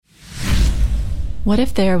What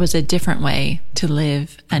if there was a different way to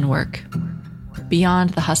live and work?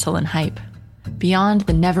 Beyond the hustle and hype, beyond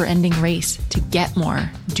the never-ending race to get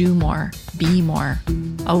more, do more, be more.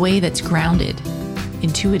 A way that's grounded,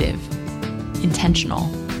 intuitive, intentional,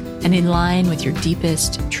 and in line with your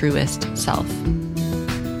deepest, truest self.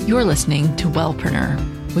 You're listening to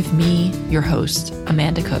Wellpreneur with me, your host,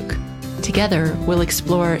 Amanda Cook. Together, we'll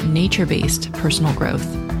explore nature-based personal growth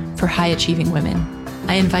for high-achieving women.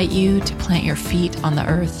 I invite you to plant your feet on the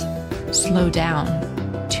earth, slow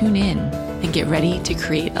down, tune in, and get ready to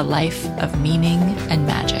create a life of meaning and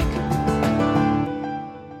magic.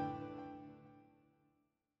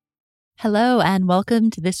 Hello, and welcome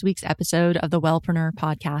to this week's episode of the Wellpreneur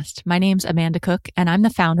podcast. My name's Amanda Cook, and I'm the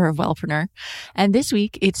founder of Wellpreneur. And this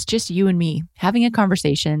week, it's just you and me having a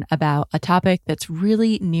conversation about a topic that's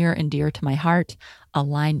really near and dear to my heart,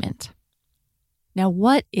 alignment. Now,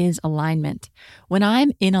 what is alignment? When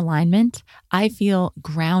I'm in alignment, I feel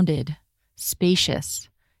grounded, spacious,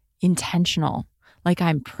 intentional, like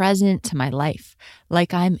I'm present to my life,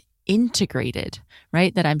 like I'm integrated,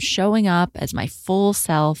 right? That I'm showing up as my full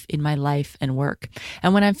self in my life and work.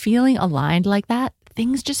 And when I'm feeling aligned like that,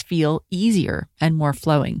 things just feel easier and more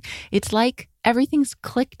flowing. It's like everything's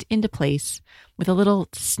clicked into place with a little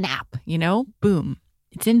snap, boom.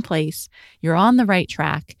 It's in place, you're on the right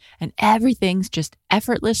track, and everything's just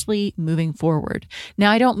effortlessly moving forward.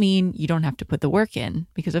 Now, I don't mean you don't have to put the work in,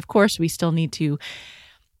 because of course we still need to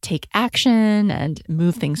take action and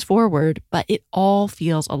move things forward, but it all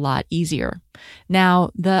feels a lot easier.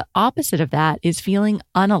 Now, the opposite of that is feeling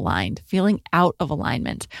unaligned, feeling out of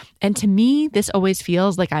alignment. And to me, this always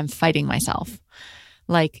feels like I'm fighting myself.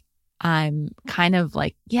 Like I'm kind of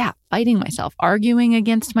fighting myself, arguing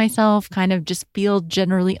against myself, kind of just feel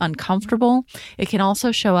generally uncomfortable. It can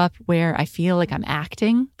also show up where I feel like I'm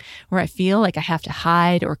acting, where I feel like I have to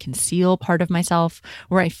hide or conceal part of myself,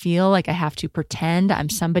 where I feel like I have to pretend I'm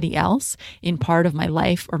somebody else in part of my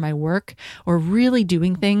life or my work, or really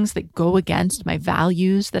doing things that go against my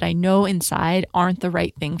values that I know inside aren't the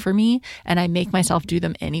right thing for me, and I make myself do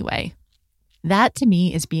them anyway. That to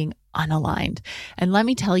me is being unaligned. And let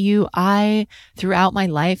me tell you, I, throughout my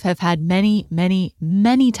life, have had many, many,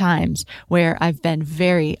 many times where I've been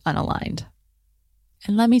very unaligned.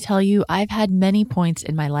 And let me tell you, I've had many points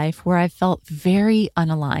in my life where I've felt very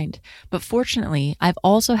unaligned. But fortunately, I've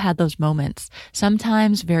also had those moments,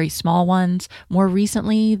 sometimes very small ones. More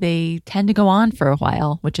recently, they tend to go on for a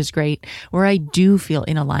while, which is great, where I do feel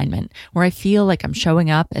in alignment, where I feel like I'm showing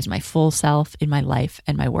up as my full self in my life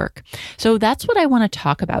and my work. So that's what I want to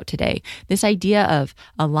talk about today. This idea of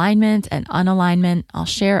alignment and unalignment. I'll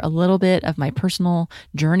share a little bit of my personal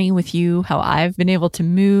journey with you, how I've been able to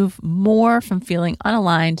move more from feeling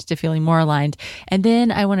unaligned to feeling more aligned. And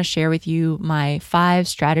then I want to share with you my 5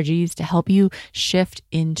 strategies to help you shift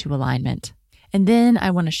into alignment. And then I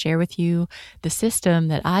want to share with you the system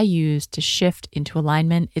that I use to shift into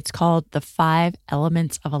alignment. It's called the 5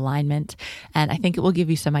 elements of alignment. And I think it will give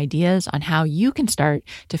you some ideas on how you can start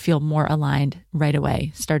to feel more aligned right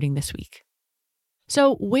away, starting this week.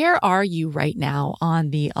 So where are you right now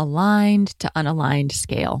on the aligned to unaligned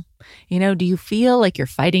scale? Do you feel like you're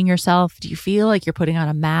fighting yourself? Do you feel like you're putting on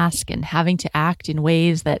a mask and having to act in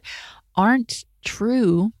ways that aren't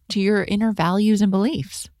true to your inner values and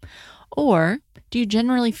beliefs? Or do you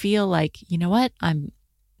generally feel like, I'm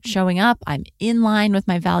showing up, I'm in line with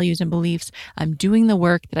my values and beliefs, I'm doing the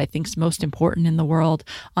work that I think is most important in the world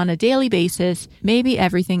on a daily basis. Maybe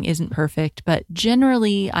everything isn't perfect, but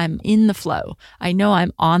generally I'm in the flow. I know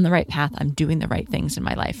I'm on the right path, I'm doing the right things in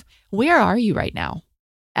my life. Where are you right now?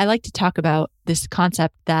 I like to talk about this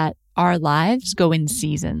concept that our lives go in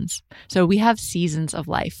seasons. So we have seasons of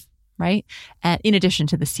life, right? And in addition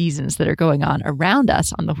to the seasons that are going on around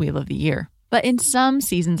us on the wheel of the year. But in some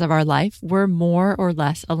seasons of our life, we're more or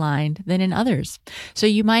less aligned than in others. So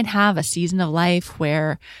you might have a season of life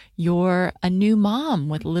where you're a new mom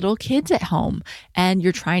with little kids at home and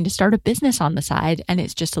you're trying to start a business on the side and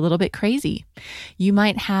it's just a little bit crazy. You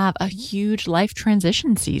might have a huge life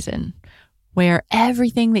transition season where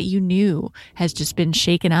everything that you knew has just been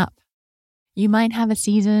shaken up. You might have a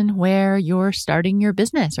season where you're starting your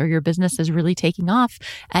business or your business is really taking off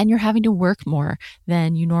and you're having to work more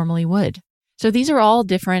than you normally would. So these are all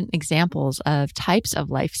different examples of types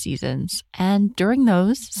of life seasons. And during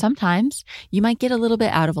those, sometimes you might get a little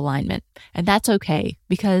bit out of alignment. And that's okay,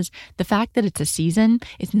 because the fact that it's a season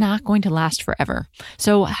is not going to last forever.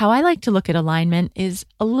 So how I like to look at alignment is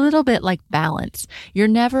a little bit like balance. You're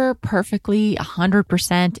never perfectly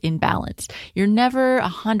 100% in balance. You're never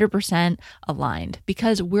 100% aligned,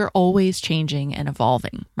 because we're always changing and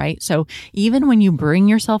evolving, right? So even when you bring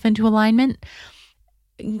yourself into alignment,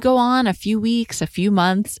 go on a few weeks, a few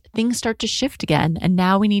months, things start to shift again. And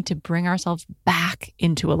now we need to bring ourselves back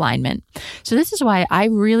into alignment. So this is why I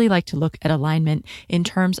really like to look at alignment in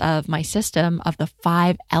terms of my system of the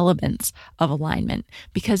 5 elements of alignment,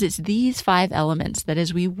 because it's these 5 elements that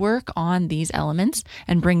as we work on these elements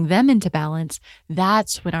and bring them into balance,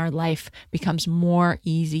 that's when our life becomes more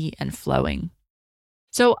easy and flowing.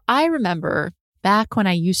 So I remember back when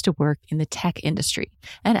I used to work in the tech industry,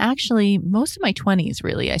 and actually most of my 20s,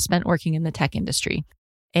 really, I spent working in the tech industry.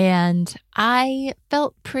 And I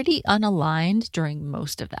felt pretty unaligned during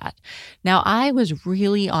most of that. Now, I was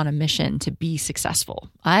really on a mission to be successful.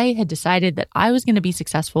 I had decided that I was going to be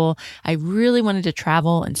successful. I really wanted to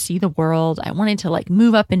travel and see the world. I wanted to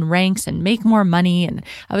move up in ranks and make more money. And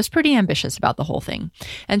I was pretty ambitious about the whole thing.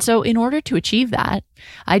 And so in order to achieve that,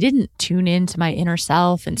 I didn't tune into my inner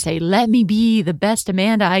self and say, let me be the best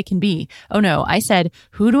Amanda I can be. Oh no, I said,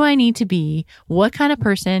 who do I need to be? What kind of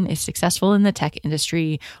person is successful in the tech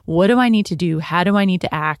industry? What do I need to do? How do I need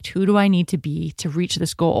to act? Who do I need to be to reach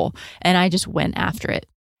this goal? And I just went after it.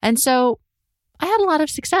 And so I had a lot of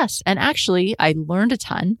success. And actually, I learned a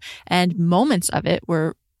ton, and moments of it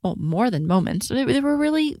were, well, more than moments. They were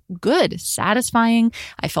really good, satisfying.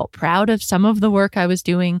 I felt proud of some of the work I was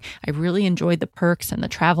doing. I really enjoyed the perks and the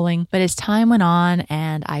traveling. But as time went on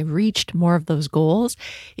and I reached more of those goals,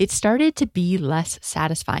 it started to be less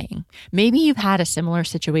satisfying. Maybe you've had a similar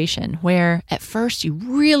situation where at first you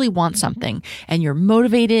really want something and you're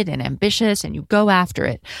motivated and ambitious and you go after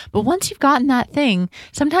it. But once you've gotten that thing,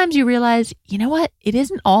 sometimes you realize, you know what? It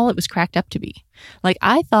isn't all it was cracked up to be.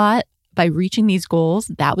 I thought by reaching these goals,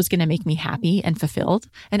 that was going to make me happy and fulfilled.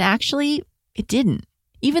 And actually, it didn't,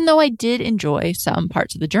 even though I did enjoy some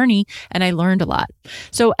parts of the journey and I learned a lot.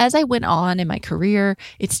 So as I went on in my career,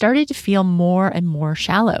 it started to feel more and more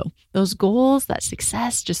shallow. Those goals, that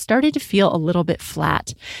success just started to feel a little bit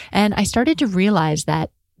flat. And I started to realize that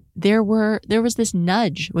there was this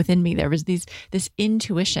nudge within me. There was this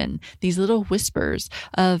intuition, these little whispers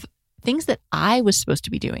of things that I was supposed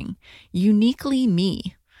to be doing, uniquely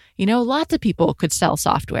me. Lots of people could sell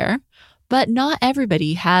software, but not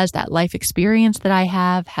everybody has that life experience that I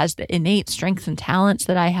have, has the innate strengths and talents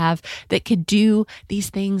that I have that could do these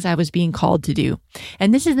things I was being called to do.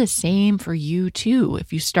 And this is the same for you too.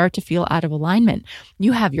 If you start to feel out of alignment,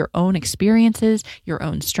 you have your own experiences, your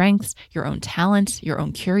own strengths, your own talents, your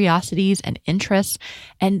own curiosities and interests.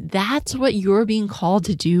 And that's what you're being called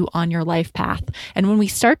to do on your life path. And when we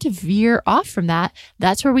start to veer off from that,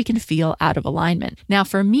 that's where we can feel out of alignment. Now,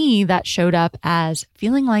 for me, that showed up as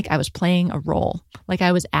feeling like I was playing a role, like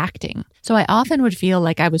I was acting. So I often would feel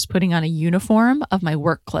like I was putting on a uniform of my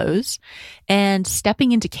work clothes and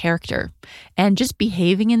stepping into character and just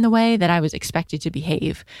behaving in the way that I was expected to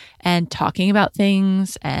behave and talking about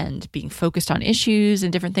things and being focused on issues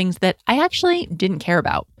and different things that I actually didn't care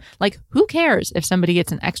about. Who cares if somebody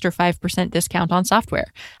gets an extra 5% discount on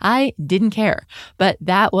software? I didn't care, but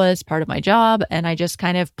that was part of my job and I just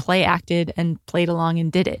kind of play acted and played along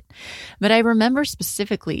and did it. But I remember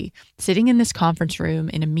specifically sitting in this conference room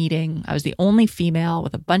in a meeting. I was the only female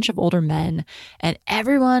with a bunch of older men, and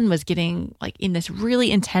everyone was getting in this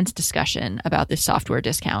really intense discussion about this software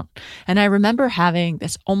discount. And I remember having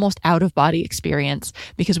this almost out of body experience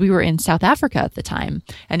because we were in South Africa at the time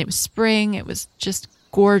and it was spring. It was just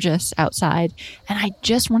gorgeous outside. And I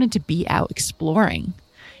just wanted to be out exploring.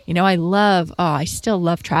 I still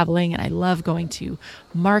love traveling and I love going to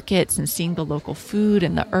markets and seeing the local food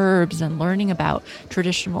and the herbs and learning about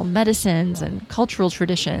traditional medicines and cultural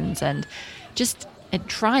traditions and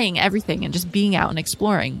trying everything and just being out and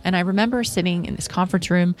exploring. And I remember sitting in this conference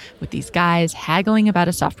room with these guys haggling about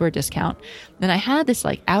a software discount. And I had this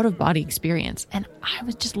out of body experience. And I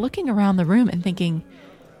was just looking around the room and thinking,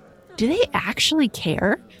 do they actually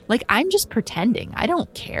care? I'm just pretending. I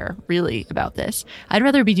don't care really about this. I'd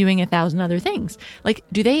rather be doing 1,000 other things.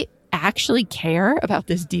 Do they actually care about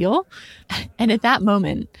this deal? And at that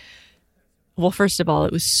moment, well, first of all,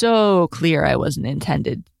 it was so clear I wasn't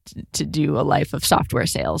intended to do a life of software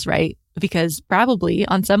sales, right? Because probably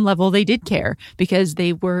on some level they did care because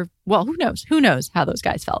they were, well, who knows how those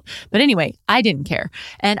guys felt. But anyway, I didn't care.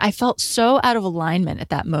 And I felt so out of alignment at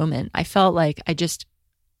that moment. I felt like I just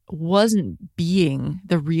wasn't being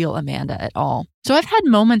the real Amanda at all. So I've had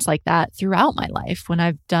moments like that throughout my life when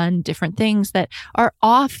I've done different things that are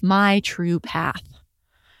off my true path,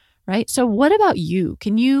 right? So what about you?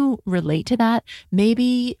 Can you relate to that?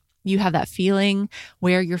 Maybe you have that feeling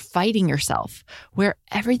where you're fighting yourself, where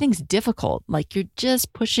everything's difficult, like you're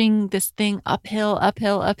just pushing this thing uphill,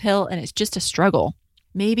 and it's just a struggle.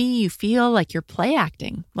 Maybe you feel like you're play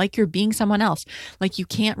acting, like you're being someone else, like you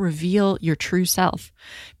can't reveal your true self.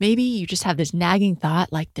 Maybe you just have this nagging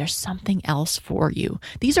thought like there's something else for you.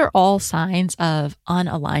 These are all signs of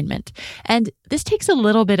unalignment. And this takes a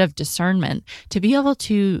little bit of discernment to be able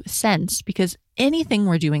to sense, because anything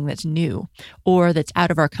we're doing that's new or that's out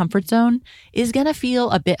of our comfort zone is going to feel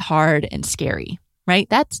a bit hard and scary, right?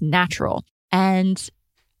 That's natural. And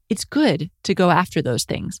it's good to go after those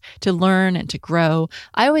things, to learn and to grow.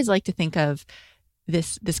 I always like to think of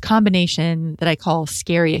this combination that I call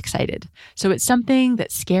scary excited. So it's something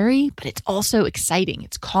that's scary, but it's also exciting.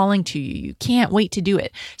 It's calling to you. You can't wait to do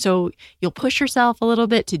it. So you'll push yourself a little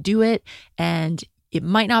bit to do it, and it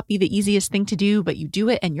might not be the easiest thing to do, but you do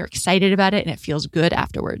it and you're excited about it and it feels good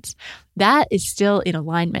afterwards. That is still in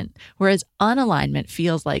alignment. Whereas unalignment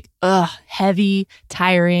feels like, heavy,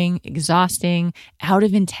 tiring, exhausting, out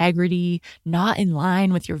of integrity, not in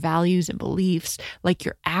line with your values and beliefs, like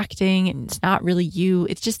you're acting and it's not really you.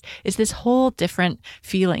 It's this whole different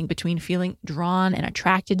feeling between feeling drawn and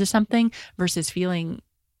attracted to something versus feeling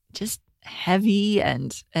just heavy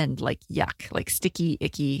and like yuck, like sticky,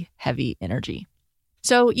 icky, heavy energy.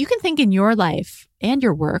 So you can think in your life and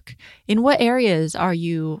your work, in what areas are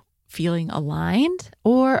you feeling aligned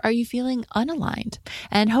or are you feeling unaligned?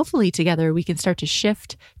 And hopefully together we can start to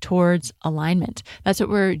shift towards alignment. That's what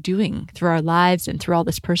we're doing through our lives and through all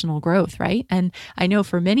this personal growth, right? And I know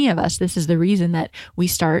for many of us, this is the reason that we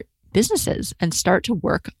start businesses and start to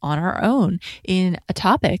work on our own in a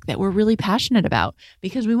topic that we're really passionate about,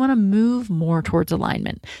 because we want to move more towards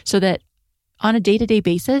alignment so that on a day-to-day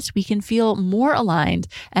basis, we can feel more aligned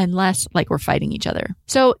and less like we're fighting each other.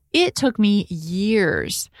 So it took me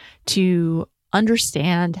years to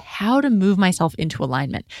understand how to move myself into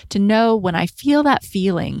alignment, to know when I feel that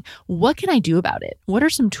feeling, what can I do about it? What are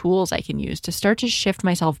some tools I can use to start to shift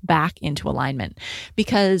myself back into alignment?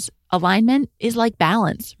 Because alignment is like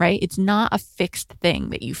balance, right? It's not a fixed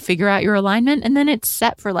thing that you figure out your alignment and then it's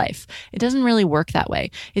set for life. It doesn't really work that way.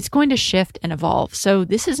 It's going to shift and evolve. So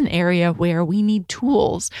this is an area where we need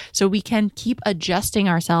tools so we can keep adjusting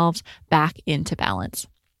ourselves back into balance.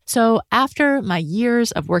 So after my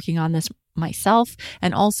years of working on this myself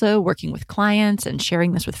and also working with clients and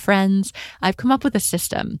sharing this with friends, I've come up with a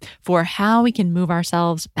system for how we can move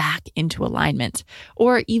ourselves back into alignment,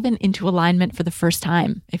 or even into alignment for the first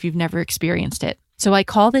time if you've never experienced it. So I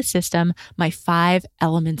call this system my 5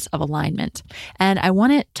 elements of alignment. And I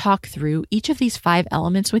want to talk through each of these 5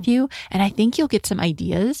 elements with you. And I think you'll get some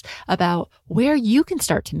ideas about where you can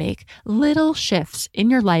start to make little shifts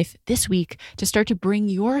in your life this week to start to bring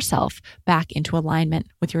yourself back into alignment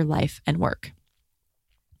with your life and work.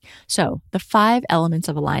 So the 5 elements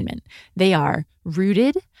of alignment, they are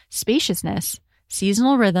rooted, spaciousness,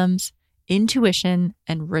 seasonal rhythms, intuition,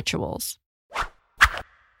 and rituals.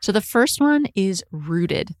 So the first one is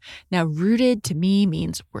rooted. Now, rooted to me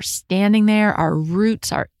means we're standing there. Our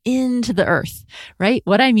roots are into the earth, right?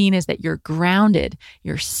 What I mean is that you're grounded,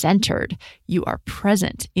 you're centered, you are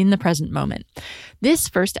present in the present moment. This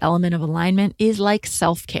first element of alignment is like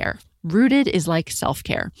self-care. Rooted is like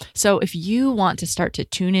self-care. So if you want to start to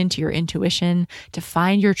tune into your intuition, to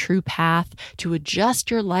find your true path, to adjust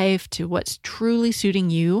your life to what's truly suiting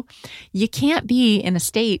you, you can't be in a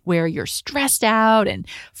state where you're stressed out and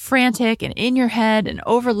frantic and in your head and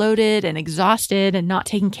overloaded and exhausted and not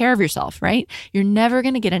taking care of yourself, right? You're never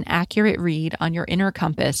going to get an accurate read on your inner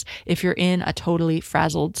compass if you're in a totally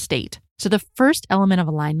frazzled state. So the first element of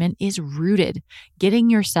alignment is rooted,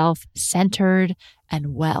 getting yourself centered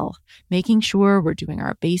and well, making sure we're doing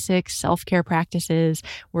our basic self-care practices.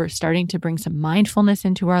 We're starting to bring some mindfulness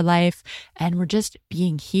into our life, and we're just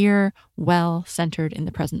being here, well, centered in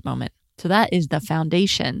the present moment. So that is the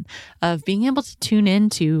foundation of being able to tune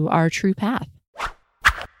into our true path.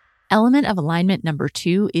 Element of alignment number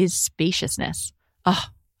 2 is spaciousness. Oh,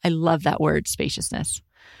 I love that word, spaciousness.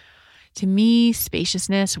 To me,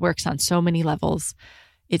 spaciousness works on so many levels.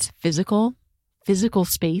 It's physical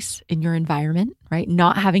space in your environment, right?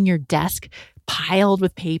 Not having your desk piled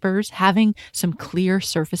with papers, having some clear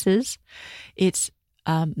surfaces. It's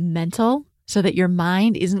mental, so that your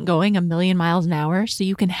mind isn't going a million miles an hour, so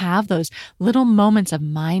you can have those little moments of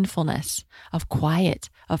mindfulness, of quiet,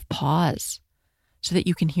 of pause, so that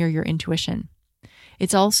you can hear your intuition.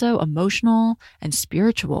 It's also emotional and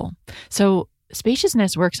spiritual. So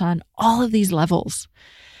spaciousness works on all of these levels.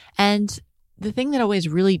 And the thing that always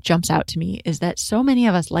really jumps out to me is that so many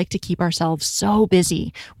of us like to keep ourselves so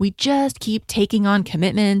busy. We just keep taking on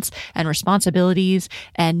commitments and responsibilities.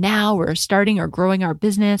 And now we're starting or growing our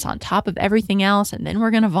business on top of everything else. And then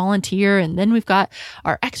we're going to volunteer. And then we've got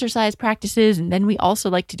our exercise practices. And then we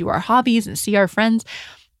also like to do our hobbies and see our friends.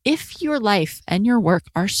 If your life and your work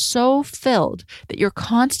are so filled that you're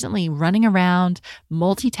constantly running around,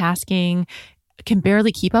 multitasking, can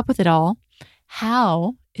barely keep up with it all,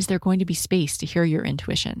 how is there going to be space to hear your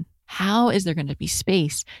intuition? How is there going to be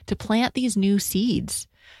space to plant these new seeds,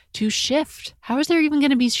 to shift? How is there even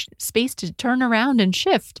going to be space to turn around and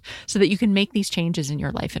shift so that you can make these changes in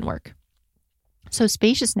your life and work? So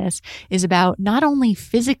spaciousness is about not only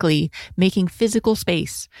physically making physical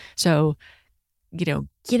space. So,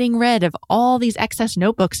 getting rid of all these excess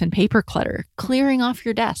notebooks and paper clutter, clearing off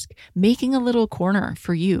your desk, making a little corner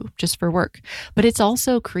for you just for work. But it's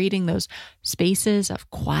also creating those spaces of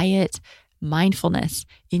quiet mindfulness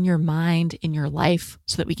in your mind, in your life,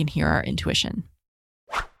 so that we can hear our intuition.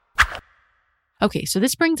 Okay, so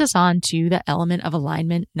this brings us on to the element of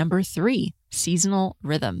alignment number 3, seasonal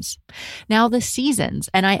rhythms. Now, the seasons,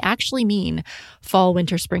 and I actually mean fall,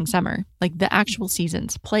 winter, spring, summer, like the actual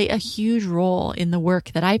seasons, play a huge role in the work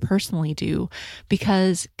that I personally do,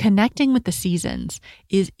 because connecting with the seasons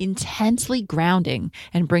is intensely grounding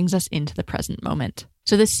and brings us into the present moment.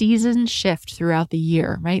 So the seasons shift throughout the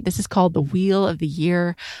year, right? This is called the wheel of the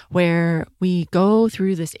year, where we go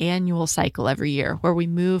through this annual cycle every year, where we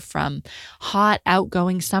move from hot,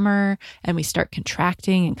 outgoing summer and we start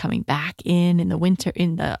contracting and coming back in the winter,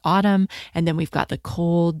 in the autumn. And then we've got the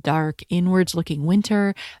cold, dark, inwards looking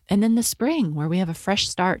winter. And then the spring, where we have a fresh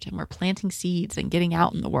start and we're planting seeds and getting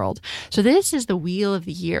out in the world. So this is the wheel of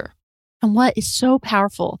the year. And what is so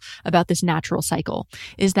powerful about this natural cycle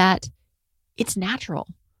is that it's natural,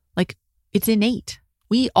 like it's innate.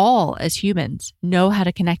 We all, as humans, know how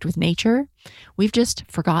to connect with nature. We've just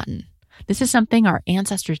forgotten. This is something our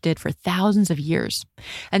ancestors did for thousands of years.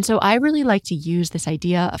 And so I really like to use this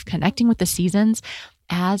idea of connecting with the seasons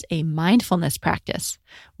as a mindfulness practice.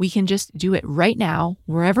 We can just do it right now,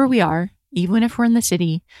 wherever we are, even if we're in the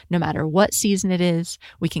city, no matter what season it is.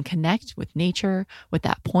 We can connect with nature, with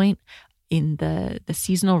that point in the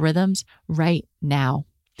seasonal rhythms right now.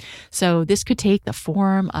 So this could take the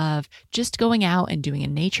form of just going out and doing a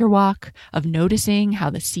nature walk, of noticing how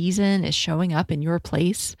the season is showing up in your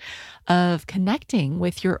place, of connecting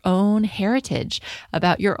with your own heritage,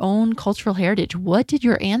 about your own cultural heritage. What did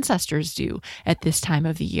your ancestors do at this time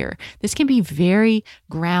of the year? This can be very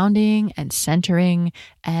grounding and centering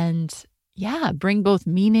and bring both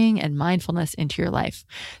meaning and mindfulness into your life.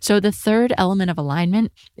 So the third element of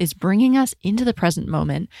alignment is bringing us into the present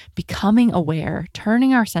moment, becoming aware,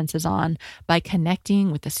 turning our senses on by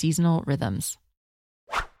connecting with the seasonal rhythms.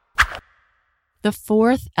 The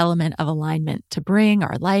fourth element of alignment to bring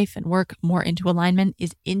our life and work more into alignment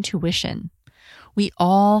is intuition. We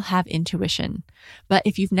all have intuition, but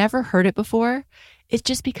if you've never heard it before, it's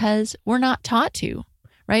just because we're not taught to.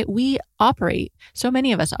 Right? We operate, so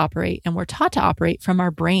many of us operate, and we're taught to operate from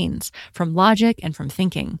our brains, from logic and from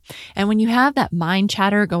thinking. And when you have that mind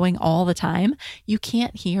chatter going all the time, you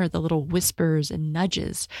can't hear the little whispers and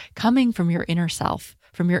nudges coming from your inner self,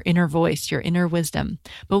 from your inner voice, your inner wisdom.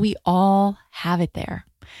 But we all have it there.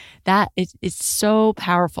 That is so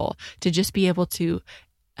powerful to just be able to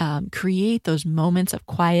create those moments of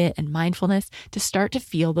quiet and mindfulness to start to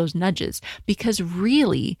feel those nudges, because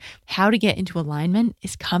really how to get into alignment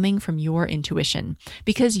is coming from your intuition,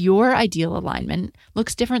 because your ideal alignment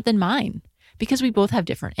looks different than mine, because we both have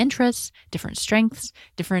different interests, different strengths,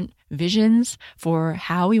 different visions for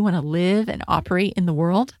how we want to live and operate in the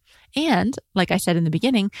world. And like I said in the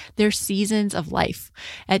beginning, there's seasons of life.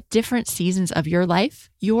 At different seasons of your life,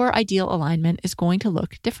 your ideal alignment is going to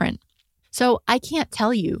look different. So I can't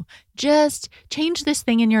tell you, just change this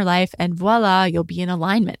thing in your life and voila, you'll be in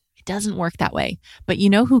alignment. It doesn't work that way. But you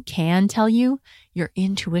know who can tell you? Your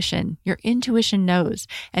intuition. Your intuition knows,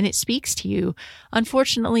 and it speaks to you,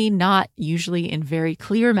 unfortunately, not usually in very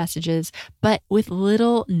clear messages, but with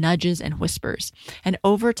little nudges and whispers. And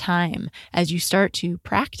over time, as you start to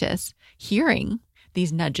practice hearing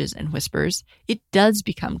these nudges and whispers, it does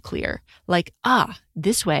become clear. Like,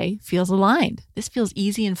 this way feels aligned. This feels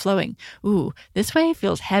easy and flowing. Ooh, this way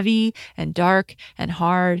feels heavy and dark and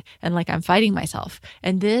hard and like I'm fighting myself.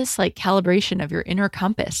 And this like calibration of your inner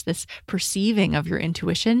compass, this perceiving of your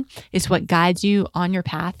intuition is what guides you on your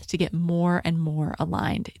path to get more and more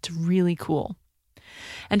aligned. It's really cool.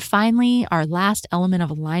 And finally, our last element of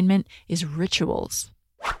alignment is rituals.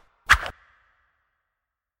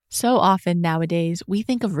 So often nowadays, we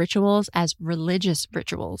think of rituals as religious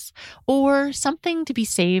rituals or something to be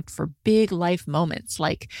saved for big life moments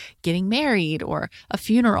like getting married or a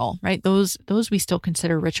funeral, right? Those we still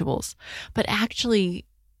consider rituals. But actually,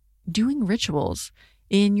 doing rituals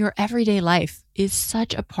in your everyday life is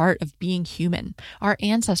such a part of being human. Our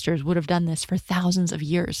ancestors would have done this for thousands of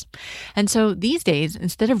years. And so these days,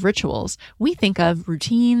 instead of rituals, we think of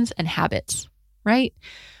routines and habits, right?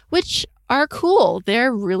 Which are cool.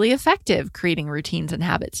 They're really effective creating routines and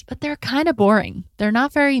habits, but they're kind of boring. They're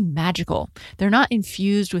not very magical. They're not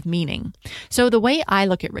infused with meaning. So the way I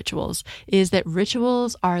look at rituals is that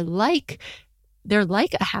rituals are they're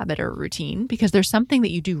like a habit or a routine because they're something that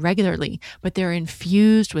you do regularly, but they're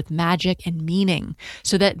infused with magic and meaning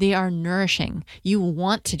so that they are nourishing. You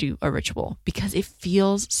want to do a ritual because it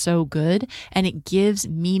feels so good and it gives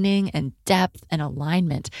meaning and depth and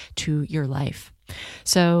alignment to your life.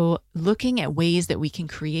 So looking at ways that we can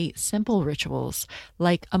create simple rituals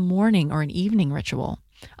like a morning or an evening ritual,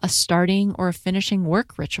 a starting or a finishing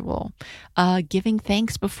work ritual, a giving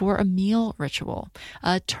thanks before a meal ritual,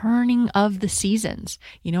 a turning of the seasons,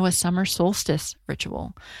 a summer solstice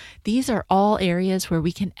ritual. These are all areas where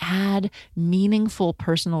we can add meaningful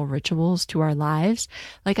personal rituals to our lives,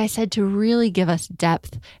 like I said, to really give us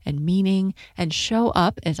depth and meaning and show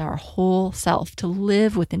up as our whole self, to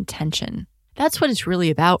live with intention. That's what it's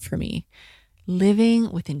really about for me,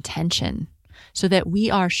 living with intention so that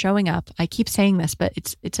we are showing up. I keep saying this, but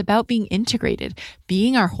it's about being integrated,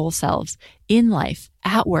 being our whole selves in life,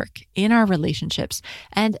 at work, in our relationships,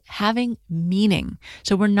 and having meaning.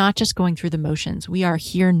 So we're not just going through the motions. We are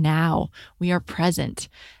here now. We are present,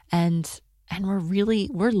 and we're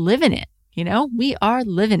living it. We are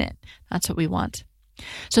living it. That's what we want.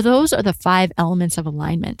 So those are the 5 elements of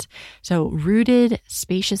alignment. So rooted,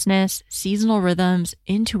 spaciousness, seasonal rhythms,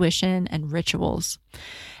 intuition, and rituals.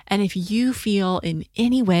 And if you feel in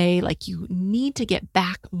any way like you need to get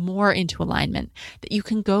back more into alignment, that you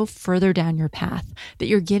can go further down your path, that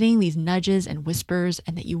you're getting these nudges and whispers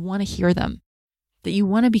and that you want to hear them, that you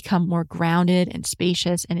want to become more grounded and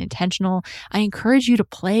spacious and intentional, I encourage you to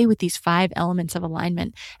play with these 5 elements of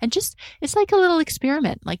alignment and it's like a little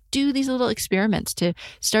experiment, like do these little experiments to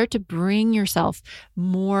start to bring yourself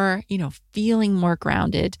more, feeling more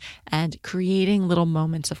grounded and creating little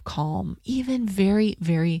moments of calm, even very,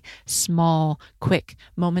 very small, quick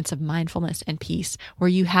moments of mindfulness and peace where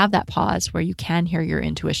you have that pause, where you can hear your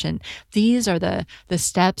intuition. These are the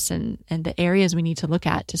steps and the areas we need to look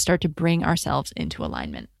at to start to bring ourselves into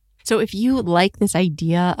alignment. So if you like this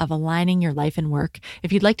idea of aligning your life and work,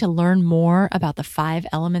 if you'd like to learn more about the 5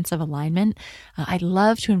 elements of alignment, I'd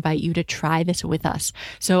love to invite you to try this with us.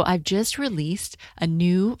 So I've just released a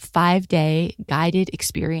new 5-day guided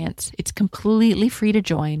experience. It's completely free to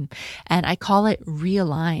join, and I call it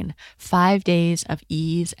Realign, 5 days of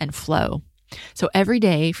ease and flow. So every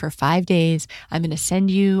day for 5 days, I'm going to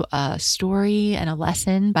send you a story and a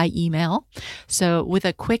lesson by email. So with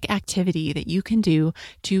a quick activity that you can do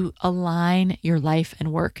to align your life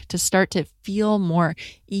and work, to start to feel more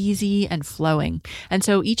easy and flowing. And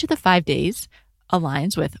so each of the 5 days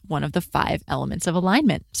aligns with one of the 5 elements of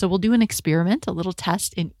alignment. So we'll do an experiment, a little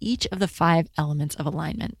test in each of the 5 elements of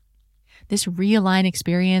alignment. This Realign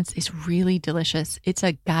experience is really delicious. It's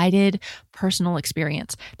a guided personal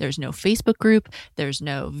experience. There's no Facebook group. There's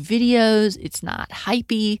no videos. It's not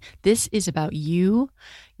hypey. This is about you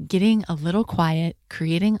getting a little quiet,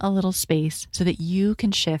 creating a little space so that you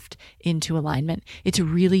can shift into alignment. It's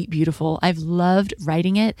really beautiful. I've loved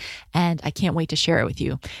writing it and I can't wait to share it with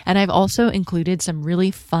you. And I've also included some really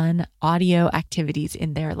fun audio activities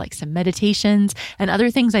in there, like some meditations and other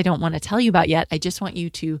things I don't want to tell you about yet. I just want you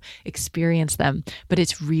to experience them, but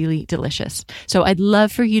it's really delicious. So I'd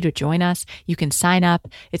love for you to join us. You can sign up.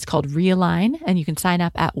 It's called Realign, and you can sign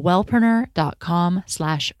up at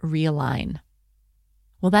wellpreneur.com/realign.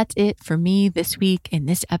 Well, that's it for me this week in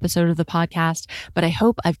this episode of the podcast, but I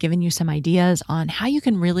hope I've given you some ideas on how you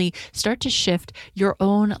can really start to shift your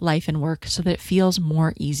own life and work so that it feels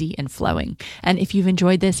more easy and flowing. And if you've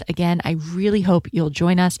enjoyed this, again, I really hope you'll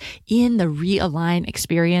join us in the Realign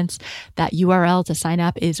experience. That URL to sign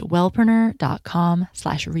up is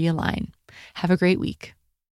wellpreneur.com/realign. Have a great week.